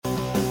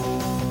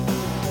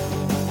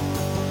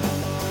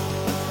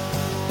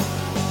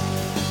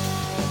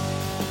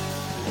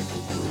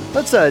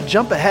Let's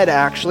jump ahead,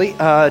 actually,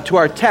 to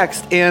our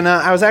text, and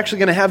I was actually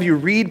going to have you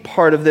read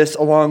part of this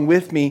along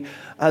with me.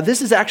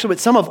 This is actually what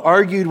some have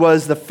argued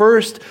was the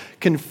first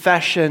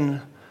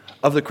confession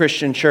of the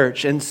Christian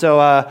church, and so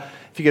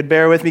if you could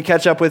bear with me,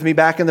 catch up with me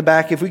back in the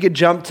back, if we could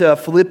jump to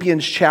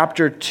Philippians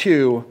chapter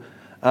 2,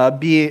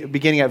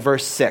 beginning at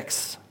verse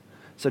 6.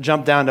 So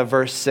jump down to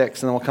verse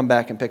 6, and then we'll come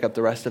back and pick up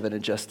the rest of it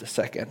in just a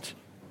second.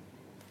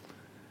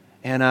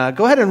 And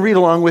go ahead and read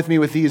along with me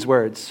with these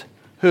words.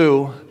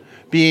 Who,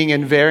 being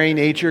in very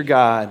nature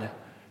God,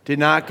 did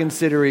not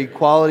consider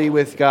equality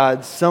with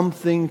God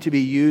something to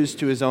be used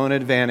to his own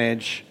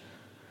advantage.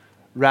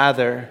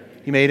 Rather,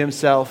 he made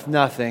himself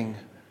nothing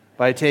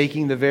by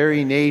taking the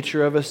very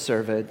nature of a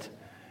servant,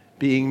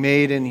 being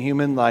made in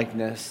human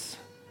likeness,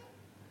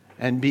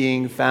 and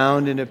being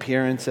found in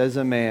appearance as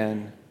a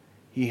man,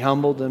 he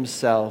humbled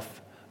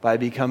himself by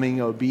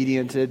becoming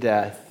obedient to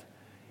death,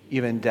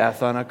 even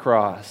death on a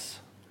cross.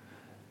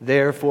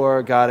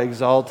 Therefore, God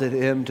exalted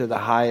him to the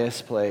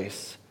highest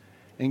place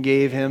and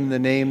gave him the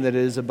name that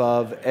is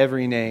above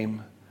every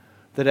name,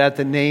 that at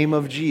the name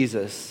of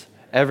Jesus,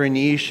 every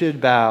knee should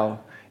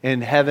bow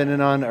in heaven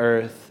and on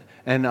earth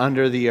and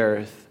under the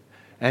earth,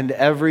 and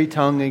every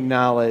tongue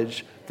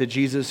acknowledge that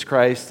Jesus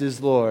Christ is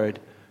Lord,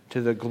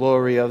 to the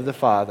glory of the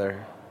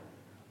Father.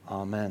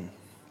 Amen.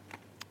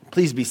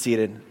 Please be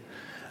seated.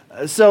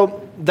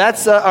 So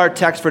that's our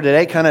text for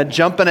today, kind of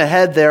jumping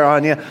ahead there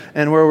on you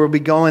and where we'll be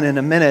going in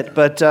a minute.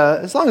 But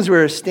as long as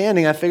we're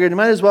standing, I figured we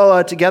might as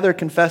well together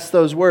confess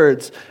those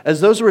words, as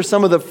those were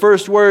some of the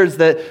first words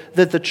that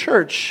the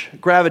church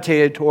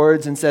gravitated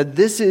towards and said,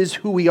 this is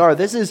who we are.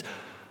 This is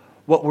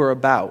what we're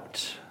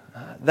about.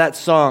 That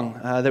song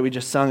that we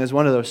just sung is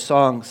one of those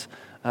songs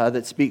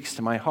that speaks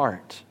to my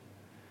heart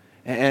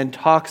and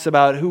talks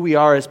about who we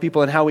are as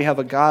people and how we have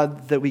a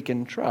God that we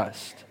can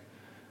trust.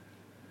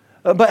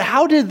 But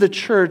how did the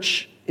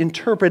church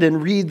interpret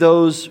and read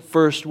those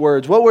first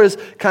words? What was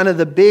kind of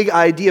the big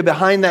idea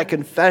behind that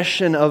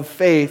confession of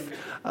faith?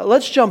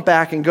 Let's jump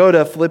back and go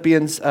to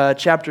Philippians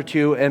chapter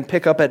 2 and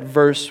pick up at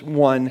verse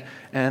 1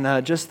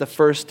 and just the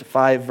first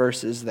 5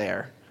 verses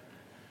there.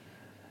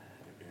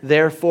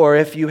 Therefore,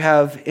 if you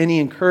have any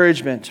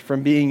encouragement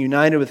from being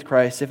united with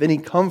Christ, if any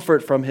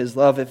comfort from his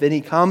love, if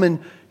any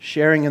common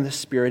sharing in the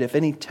Spirit, if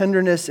any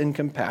tenderness and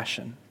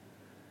compassion,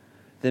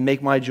 then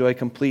make my joy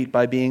complete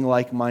by being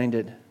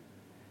like-minded,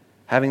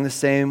 having the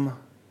same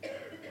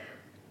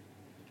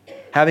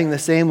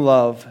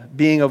love,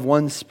 being of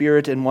one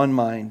spirit and one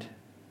mind.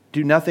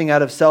 Do nothing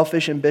out of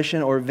selfish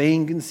ambition or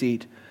vain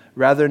conceit.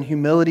 Rather, in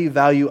humility,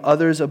 value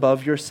others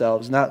above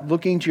yourselves, not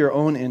looking to your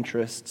own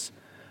interests,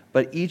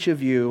 but each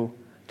of you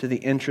to the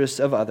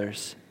interests of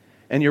others.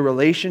 And your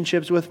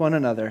relationships with one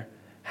another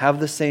have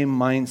the same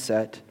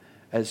mindset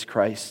as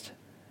Christ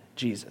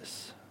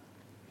Jesus.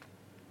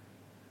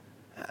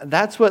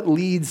 That's what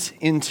leads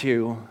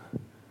into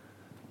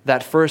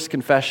that first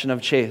confession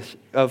of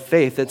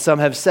faith that some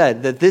have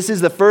said, that this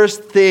is the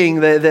first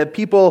thing that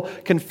people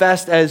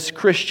confessed as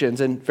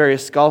Christians, and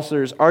various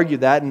scholars argue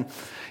that, and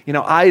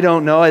I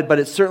don't know it, but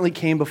it certainly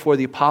came before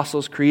the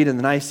Apostles' Creed and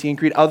the Nicene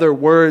Creed, other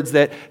words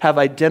that have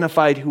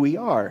identified who we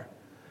are.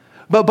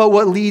 But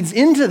what leads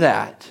into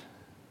that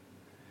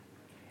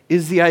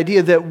is the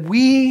idea that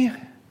we,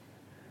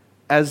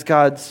 as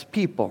God's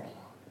people,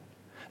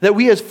 that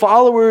we as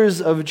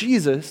followers of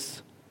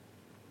Jesus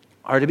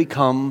are to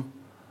become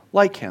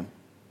like him.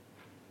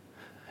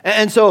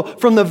 And so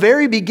from the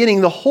very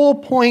beginning, the whole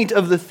point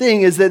of the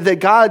thing is that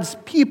God's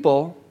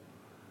people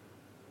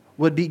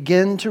would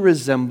begin to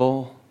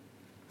resemble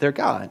their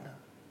God.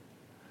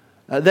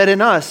 That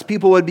in us,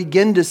 people would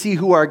begin to see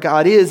who our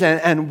God is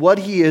and what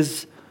he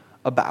is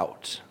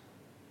about.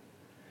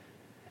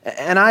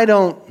 And I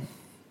don't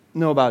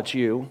know about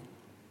you.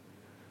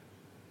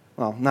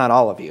 Well, not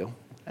all of you.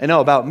 I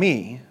know about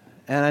me,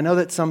 and I know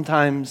that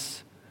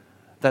sometimes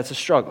that's a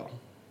struggle.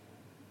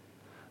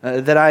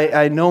 That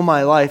I know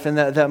my life, and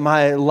that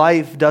my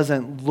life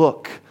doesn't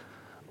look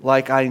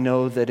like I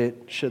know that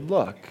it should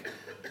look.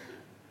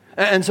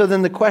 And so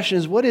then the question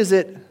is, what is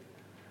it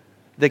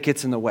that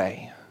gets in the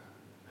way?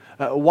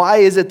 Why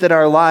is it that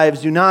our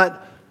lives do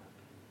not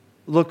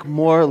look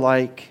more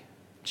like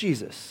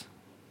Jesus?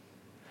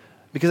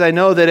 Because I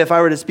know that if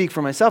I were to speak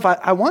for myself,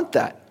 I want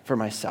that for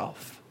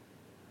myself.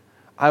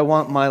 I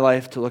want my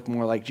life to look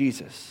more like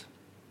Jesus.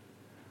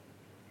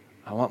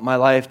 I want my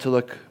life to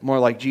look more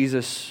like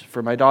Jesus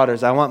for my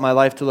daughters. I want my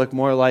life to look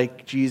more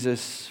like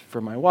Jesus for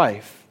my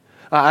wife.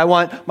 I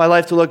want my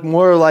life to look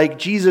more like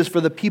Jesus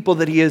for the people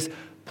that he has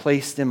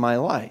placed in my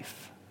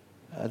life.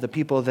 The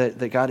people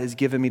that God has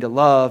given me to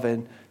love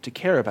and to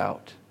care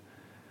about.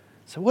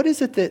 So what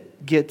is it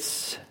that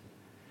gets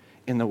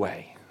in the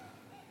way?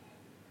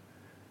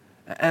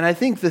 And I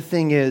think the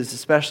thing is,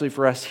 especially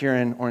for us here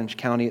in Orange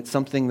County, it's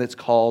something that's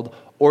called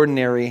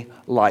ordinary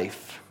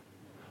life,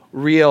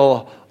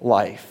 real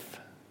life.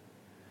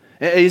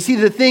 You see,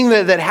 the thing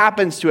that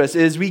happens to us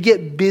is we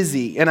get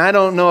busy. And I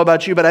don't know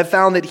about you, but I've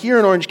found that here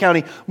in Orange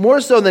County,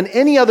 more so than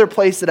any other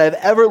place that I've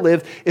ever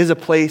lived, is a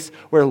place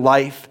where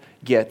life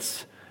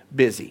gets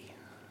busy.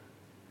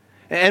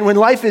 And when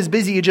life is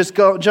busy, you just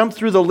jump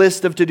through the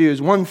list of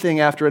to-dos, one thing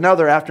after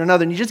another,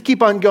 and you just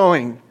keep on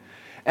going.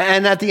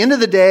 And at the end of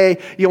the day,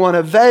 you want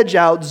to veg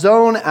out,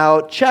 zone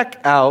out,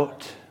 check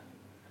out,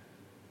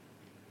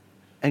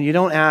 and you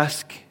don't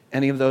ask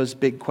any of those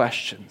big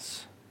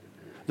questions,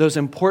 those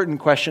important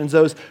questions,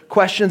 those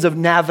questions of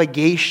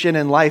navigation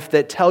in life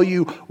that tell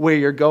you where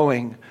you're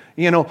going.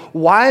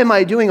 Why am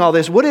I doing all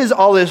this? What is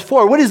all this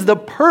for? What is the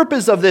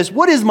purpose of this?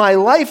 What is my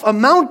life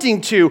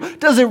amounting to?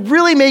 Does it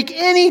really make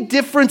any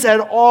difference at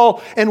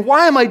all? And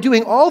why am I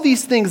doing all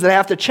these things that I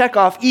have to check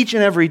off each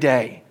and every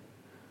day?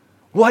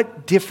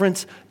 What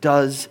difference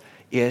does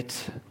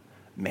it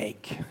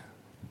make?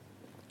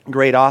 A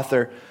great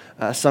author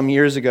some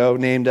years ago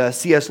named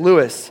C.S.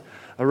 Lewis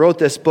wrote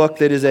this book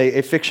that is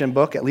a fiction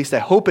book. At least I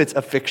hope it's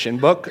a fiction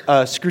book,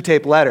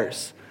 Screwtape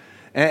Letters.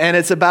 And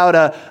it's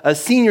about a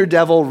senior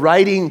devil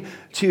writing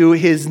to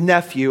his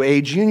nephew,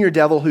 a junior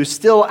devil who's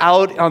still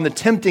out on the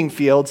tempting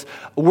fields,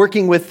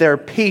 working with their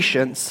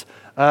patients,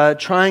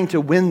 trying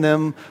to win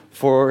them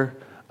for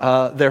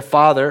their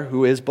father,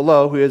 who is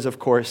below, who is, of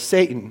course,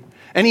 Satan.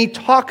 And he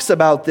talks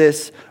about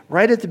this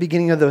right at the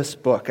beginning of this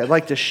book. I'd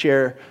like to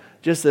share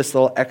just this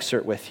little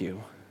excerpt with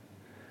you.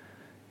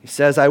 He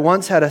says, I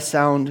once had a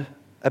sound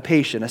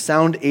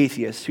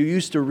atheist, who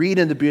used to read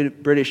in the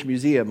British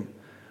Museum.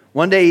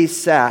 One day he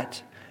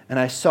sat, and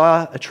I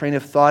saw a train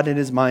of thought in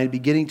his mind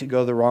beginning to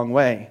go the wrong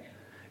way.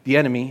 The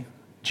enemy,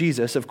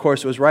 Jesus, of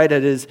course, was right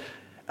at his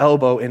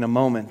elbow in a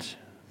moment.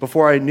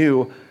 Before I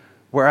knew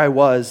where I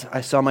was, I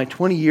saw my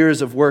 20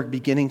 years of work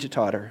beginning to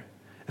totter.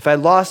 If I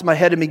had lost my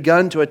head and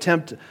begun to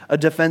attempt a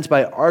defense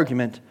by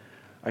argument,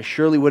 I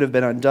surely would have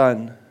been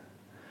undone.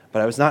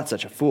 But I was not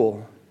such a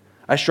fool.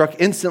 I struck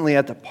instantly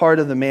at the part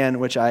of the man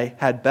which I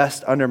had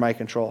best under my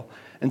control,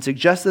 and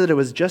suggested that it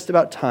was just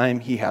about time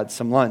he had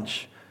some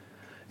lunch.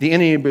 The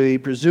enemy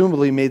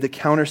presumably made the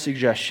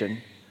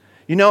counter-suggestion.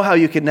 You know how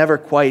you could never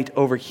quite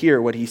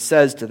overhear what he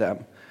says to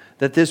them,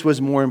 that this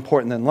was more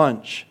important than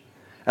lunch.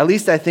 At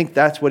least I think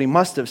that's what he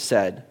must have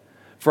said.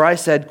 For I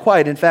said,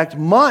 quite, in fact,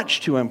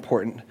 much too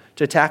important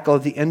to tackle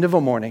at the end of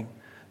a morning.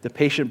 The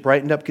patient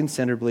brightened up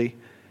considerably,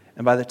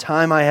 and by the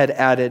time I had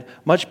added,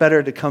 much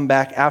better to come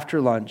back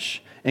after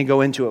lunch and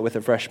go into it with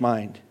a fresh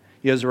mind.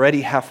 He was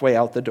already halfway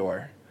out the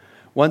door.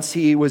 Once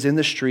he was in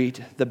the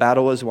street, the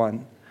battle was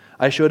won.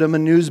 I showed him a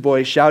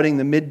newsboy shouting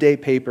the midday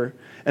paper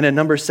and a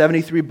number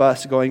 73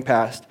 bus going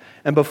past,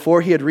 and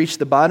before he had reached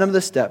the bottom of the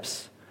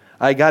steps,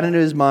 I got into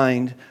his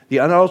mind the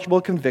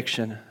unalterable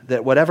conviction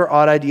that whatever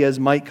odd ideas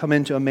might come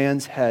into a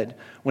man's head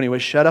when he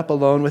was shut up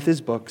alone with his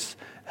books,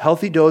 a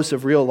healthy dose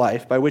of real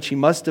life, by which he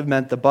must have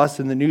meant the bus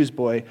and the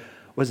newsboy,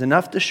 was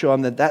enough to show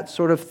him that that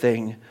sort of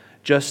thing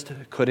just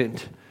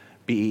couldn't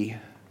be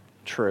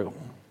true.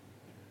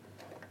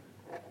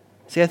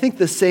 See, I think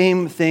the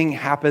same thing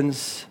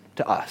happens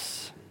to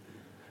us.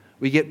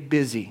 We get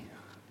busy.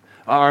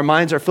 Our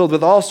minds are filled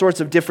with all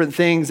sorts of different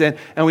things, and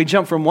we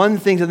jump from one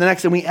thing to the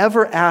next, and we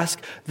ever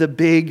ask the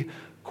big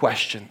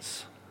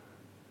questions.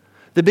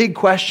 The big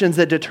questions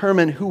that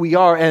determine who we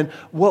are and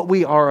what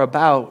we are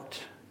about.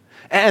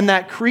 And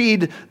that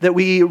creed that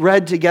we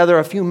read together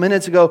a few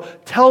minutes ago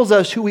tells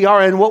us who we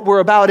are and what we're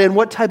about and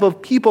what type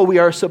of people we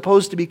are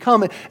supposed to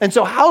become. And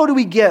so how do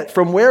we get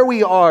from where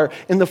we are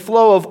in the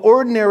flow of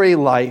ordinary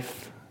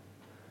life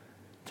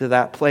to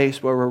that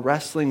place where we're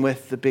wrestling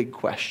with the big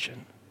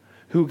question,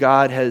 who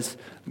God has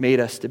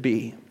made us to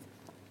be?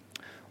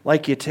 I'd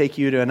like to take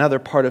you to another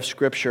part of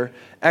Scripture,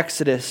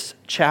 Exodus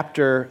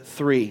chapter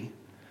 3.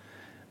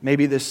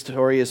 Maybe this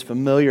story is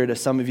familiar to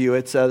some of you.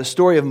 It's the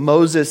story of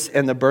Moses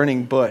and the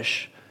burning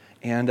bush.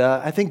 And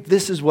I think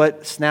this is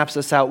what snaps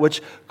us out,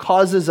 which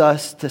causes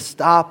us to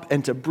stop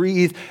and to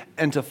breathe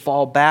and to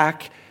fall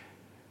back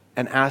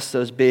and ask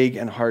those big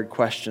and hard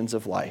questions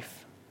of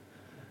life.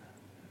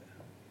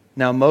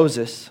 Now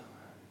Moses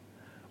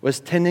was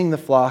tending the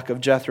flock of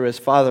Jethro, his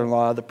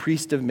father-in-law, the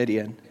priest of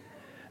Midian.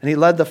 And he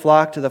led the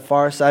flock to the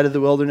far side of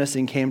the wilderness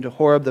and came to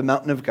Horeb, the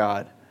mountain of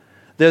God.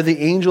 There the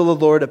angel of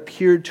the Lord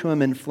appeared to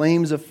him in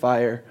flames of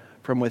fire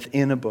from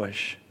within a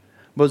bush.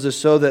 Moses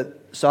saw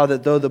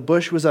that though the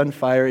bush was on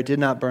fire, it did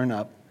not burn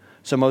up.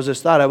 So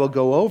Moses thought, I will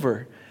go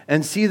over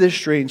and see this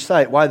strange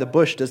sight, why the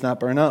bush does not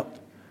burn up.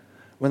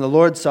 When the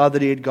Lord saw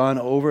that he had gone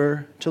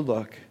over to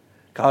look,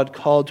 God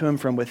called to him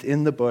from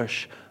within the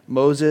bush,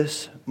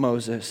 Moses,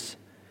 Moses.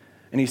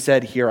 And he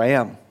said, here I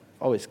am.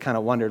 Always kind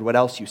of wondered what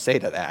else you say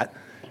to that.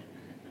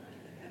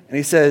 And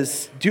he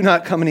says, do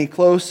not come any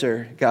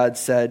closer, God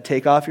said.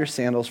 Take off your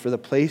sandals, for the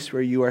place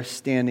where you are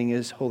standing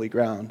is holy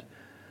ground.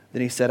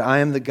 Then he said, I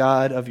am the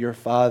God of your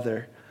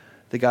father,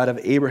 the God of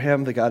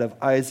Abraham, the God of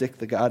Isaac,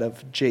 the God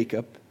of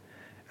Jacob.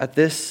 At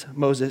this,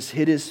 Moses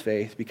hid his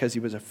face because he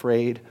was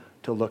afraid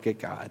to look at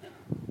God.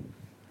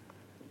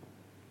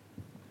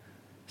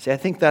 See, I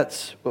think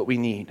that's what we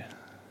need.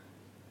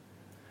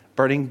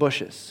 Burning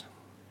bushes.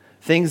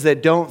 Things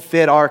that don't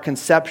fit our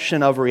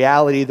conception of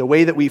reality, the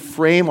way that we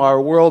frame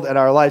our world and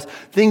our lives.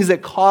 Things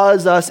that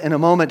cause us in a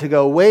moment to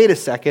go, wait a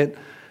second,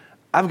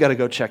 I've got to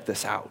go check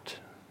this out.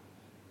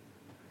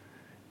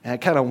 And I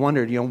kind of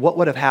wondered, what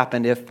would have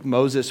happened if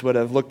Moses would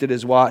have looked at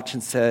his watch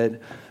and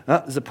said,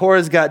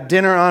 Zipporah's got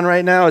dinner on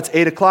right now. It's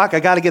 8 o'clock. I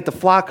got to get the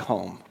flock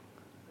home.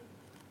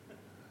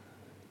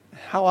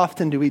 How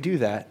often do we do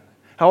that?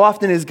 How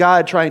often is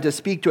God trying to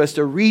speak to us,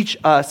 to reach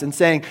us and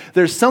saying,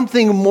 there's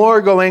something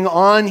more going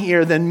on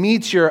here than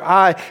meets your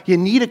eye. You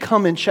need to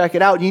come and check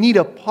it out. You need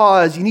to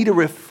pause. You need to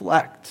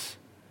reflect.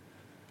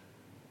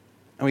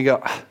 And we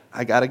go,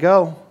 I got to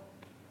go.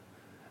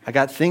 I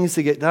got things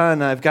to get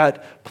done. I've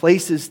got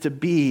places to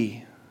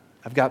be.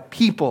 I've got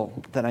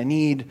people that I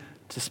need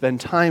to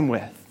spend time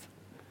with.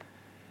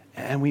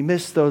 And we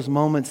miss those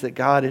moments that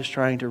God is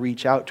trying to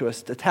reach out to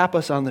us, to tap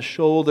us on the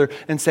shoulder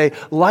and say,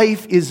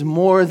 life is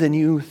more than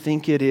you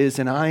think it is,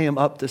 and I am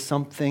up to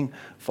something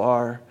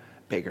far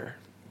bigger.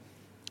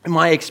 In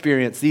my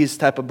experience, these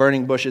type of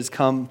burning bushes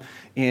come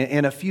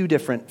in a few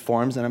different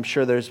forms, and I'm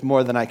sure there's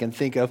more than I can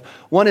think of.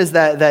 One is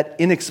that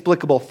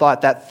inexplicable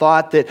thought, that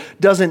thought that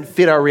doesn't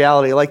fit our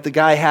reality, like the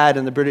guy had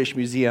in the British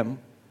Museum.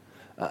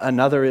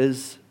 Another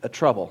is a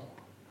trouble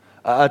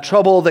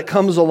that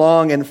comes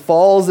along and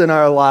falls in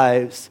our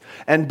lives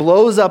and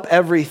blows up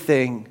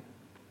everything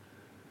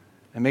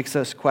and makes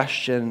us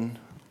question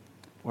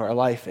where our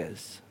life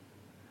is.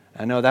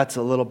 I know that's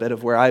a little bit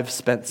of where I've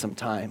spent some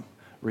time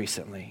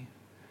recently,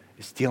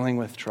 is dealing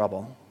with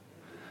trouble.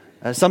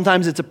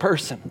 Sometimes it's a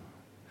person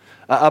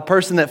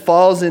that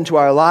falls into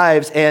our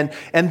lives and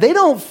they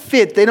don't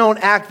fit, they don't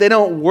act, they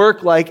don't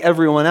work like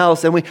everyone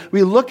else. And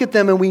we look at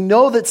them and we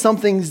know that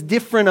something's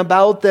different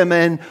about them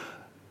and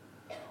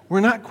we're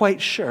not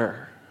quite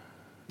sure.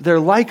 They're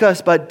like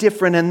us but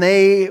different, and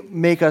they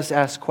make us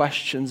ask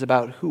questions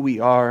about who we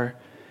are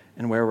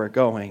and where we're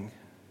going.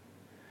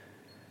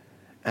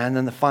 And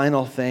then the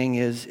final thing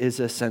is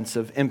a sense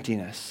of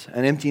emptiness,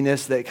 an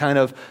emptiness that kind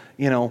of,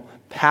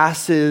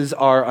 passes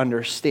our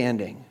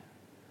understanding.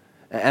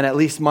 And at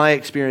least my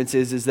experience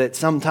is that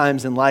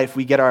sometimes in life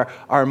we get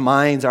our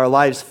minds, our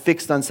lives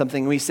fixed on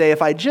something. And we say,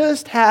 if I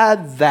just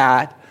had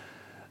that,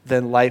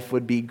 then life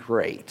would be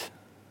great.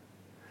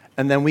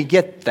 And then we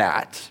get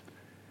that.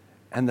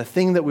 And the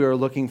thing that we were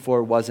looking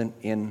for wasn't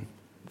in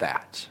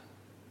that.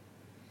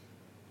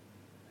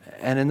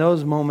 And in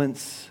those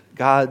moments,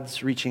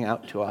 God's reaching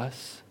out to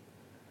us,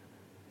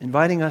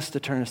 inviting us to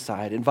turn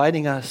aside,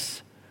 inviting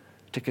us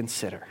to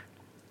consider,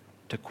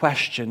 to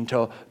question,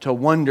 to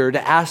wonder,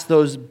 to ask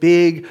those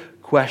big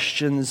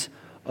questions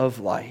of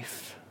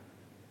life.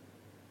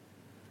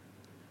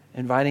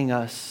 Inviting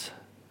us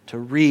to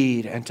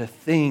read and to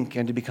think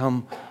and to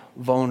become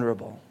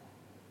vulnerable.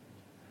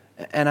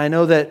 And I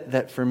know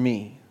that for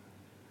me,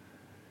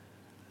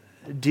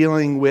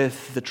 dealing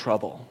with the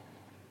trouble,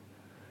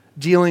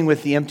 dealing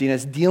with the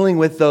emptiness, dealing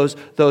with those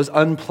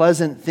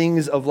unpleasant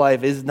things of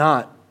life is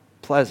not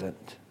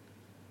pleasant.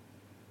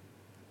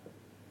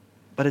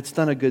 But it's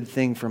done a good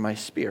thing for my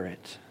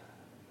spirit,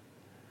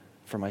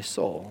 for my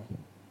soul.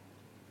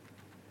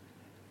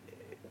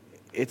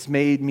 It's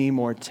made me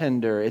more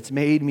tender. It's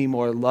made me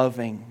more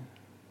loving.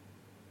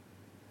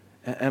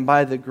 And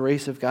by the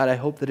grace of God, I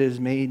hope that it has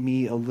made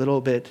me a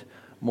little bit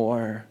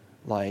more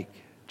like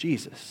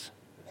Jesus.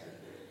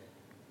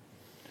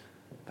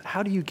 But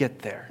how do you get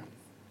there?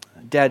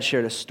 Dad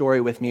shared a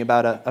story with me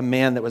about a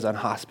man that was on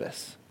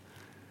hospice.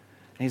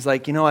 And he's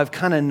like, I've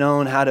kind of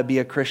known how to be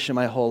a Christian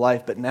my whole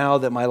life, but now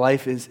that my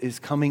life is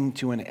coming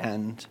to an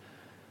end,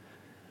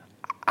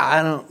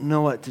 I don't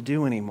know what to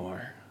do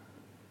anymore.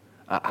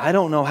 I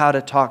don't know how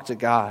to talk to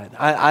God.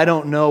 I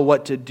don't know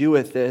what to do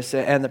with this.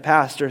 And the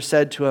pastor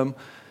said to him,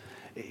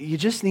 you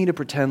just need to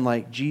pretend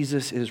like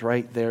Jesus is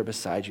right there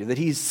beside you, that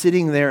he's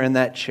sitting there in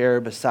that chair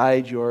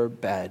beside your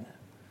bed.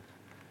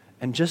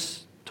 And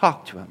just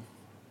talk to him.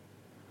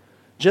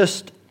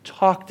 Just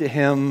talk to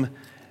him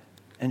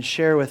and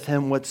share with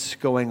him what's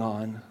going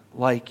on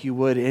like you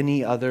would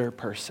any other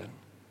person.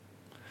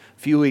 A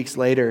few weeks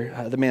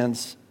later, the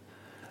man's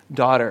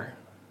daughter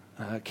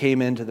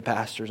came into the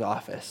pastor's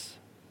office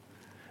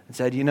and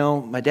said,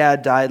 my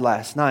dad died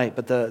last night,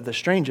 but the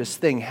strangest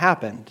thing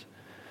happened.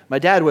 My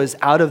dad was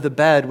out of the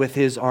bed with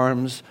his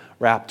arms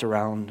wrapped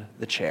around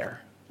the chair.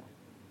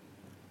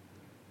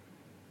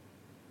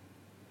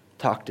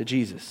 Talk to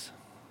Jesus.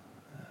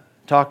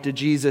 Talk to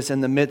Jesus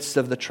in the midst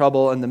of the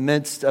trouble, in the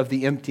midst of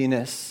the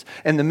emptiness,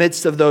 in the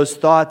midst of those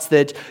thoughts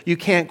that you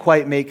can't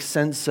quite make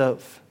sense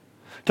of.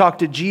 Talk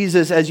to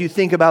Jesus as you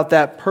think about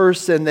that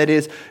person that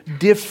is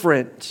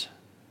different.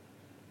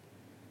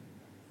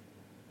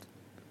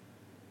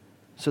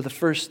 So the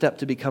first step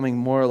to becoming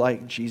more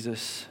like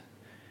Jesus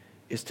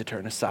is to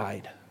turn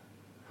aside.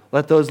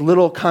 Let those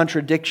little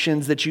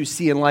contradictions that you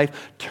see in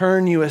life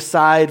turn you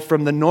aside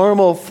from the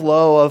normal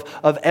flow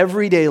of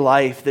everyday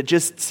life that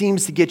just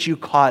seems to get you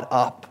caught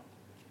up.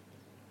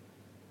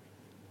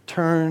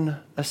 Turn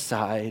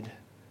aside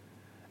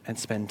and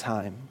spend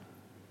time.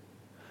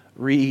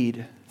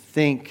 Read,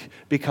 think,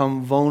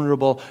 become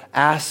vulnerable,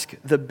 ask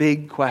the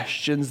big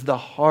questions, the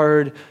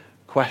hard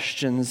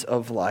questions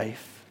of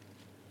life.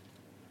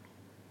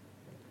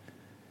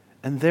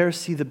 And there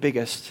see the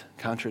biggest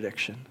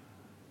contradiction.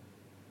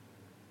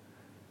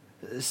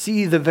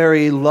 see the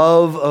very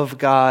love of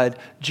God,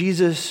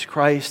 Jesus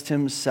Christ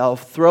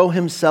himself, throw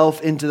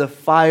himself into the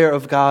fire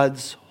of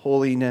God's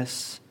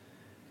holiness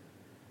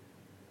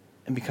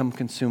and become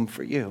consumed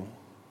for you.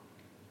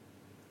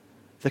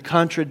 The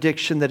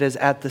contradiction that is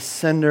at the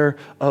center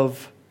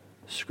of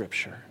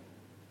Scripture.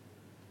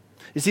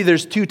 You see,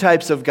 there's two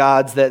types of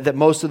gods that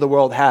most of the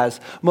world has.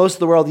 Most of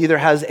the world either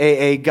has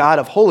a God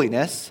of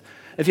holiness.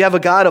 If you have a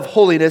God of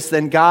holiness,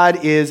 then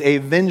God is a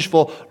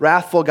vengeful,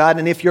 wrathful God.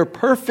 And if you're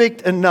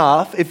perfect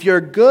enough, if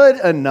you're good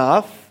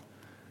enough,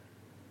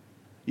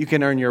 you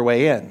can earn your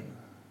way in.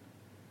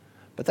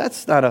 But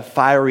that's not a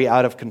fiery,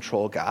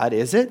 out-of-control God,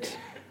 is it?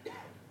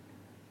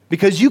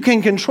 Because you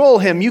can control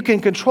him. You can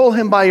control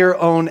him by your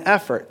own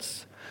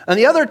efforts. And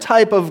the other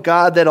type of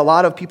God that a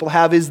lot of people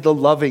have is the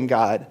loving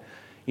God.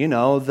 You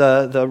know,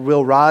 the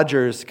Will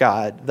Rogers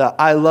God, the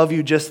I love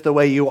you just the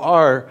way you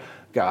are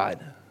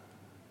God.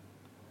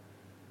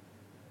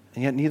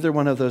 And yet neither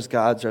one of those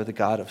gods are the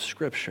God of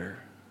Scripture.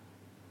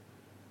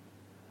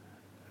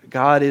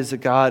 God is a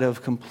God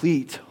of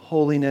complete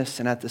holiness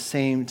and at the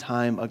same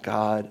time a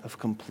God of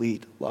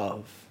complete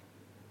love.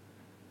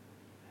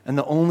 And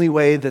the only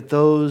way that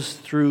those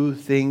two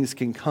things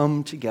can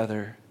come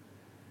together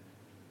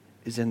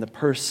is in the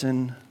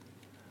person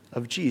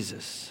of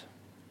Jesus.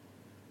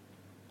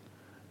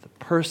 The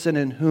person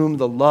in whom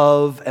the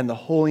love and the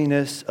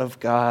holiness of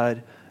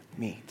God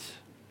meet.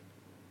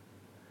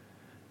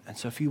 And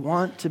so if you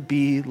want to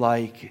be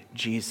like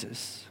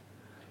Jesus,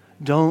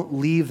 don't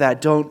leave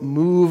that. Don't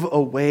move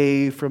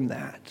away from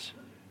that.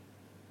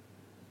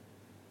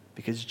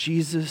 Because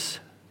Jesus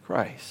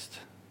Christ,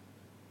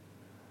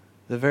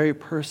 the very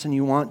person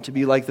you want to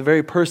be like, the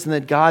very person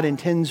that God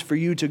intends for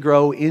you to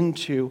grow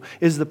into,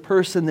 is the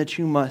person that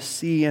you must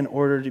see in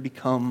order to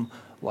become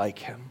like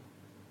him.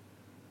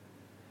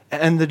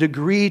 And the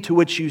degree to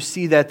which you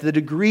see that, the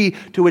degree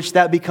to which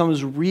that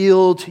becomes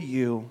real to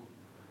you,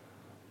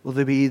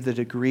 will be the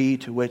degree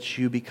to which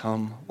you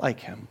become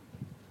like him.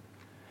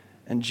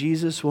 And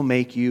Jesus will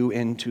make you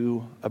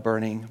into a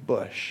burning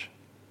bush.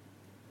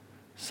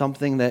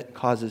 Something that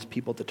causes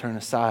people to turn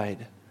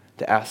aside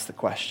to ask the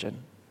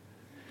question.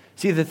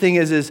 See, the thing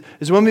is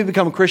when we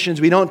become Christians,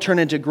 we don't turn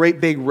into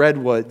great big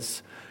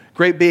redwoods,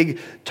 great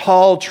big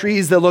tall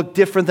trees that look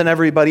different than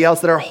everybody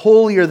else, that are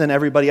holier than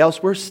everybody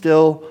else. We're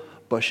still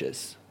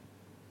bushes.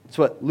 That's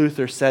what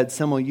Luther said,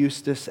 simul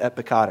justus et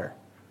peccator,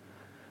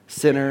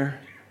 sinner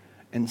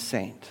and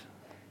saint.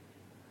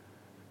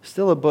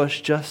 Still a bush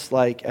just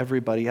like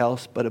everybody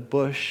else, but a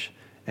bush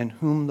in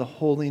whom the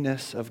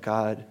holiness of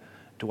God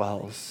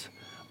dwells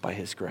by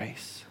his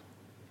grace.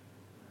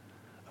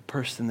 A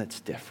person that's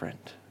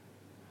different.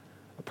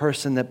 A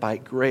person that by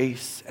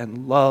grace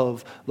and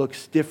love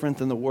looks different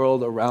than the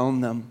world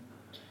around them.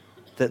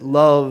 That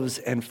loves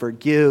and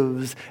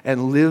forgives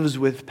and lives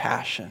with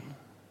passion.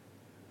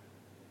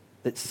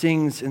 That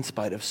sings in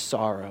spite of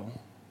sorrow.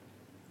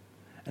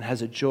 And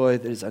has a joy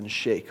that is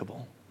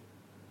unshakable.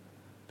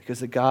 Because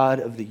the God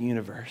of the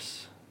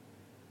universe,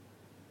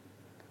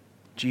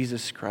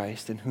 Jesus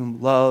Christ, in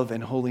whom love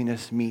and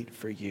holiness meet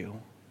for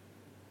you,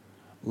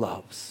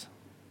 loves.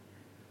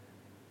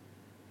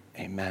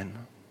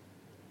 Amen.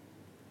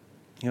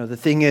 You know, the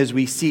thing is,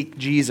 we seek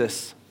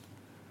Jesus.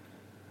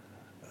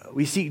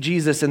 We seek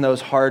Jesus in those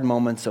hard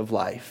moments of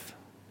life.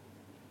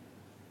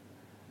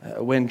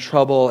 When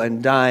trouble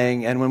and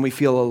dying and when we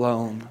feel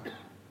alone.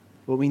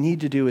 What we need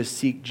to do is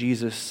seek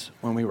Jesus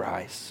when we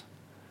rise,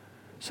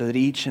 so that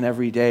each and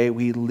every day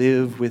we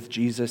live with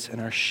Jesus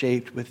and are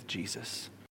shaped with Jesus.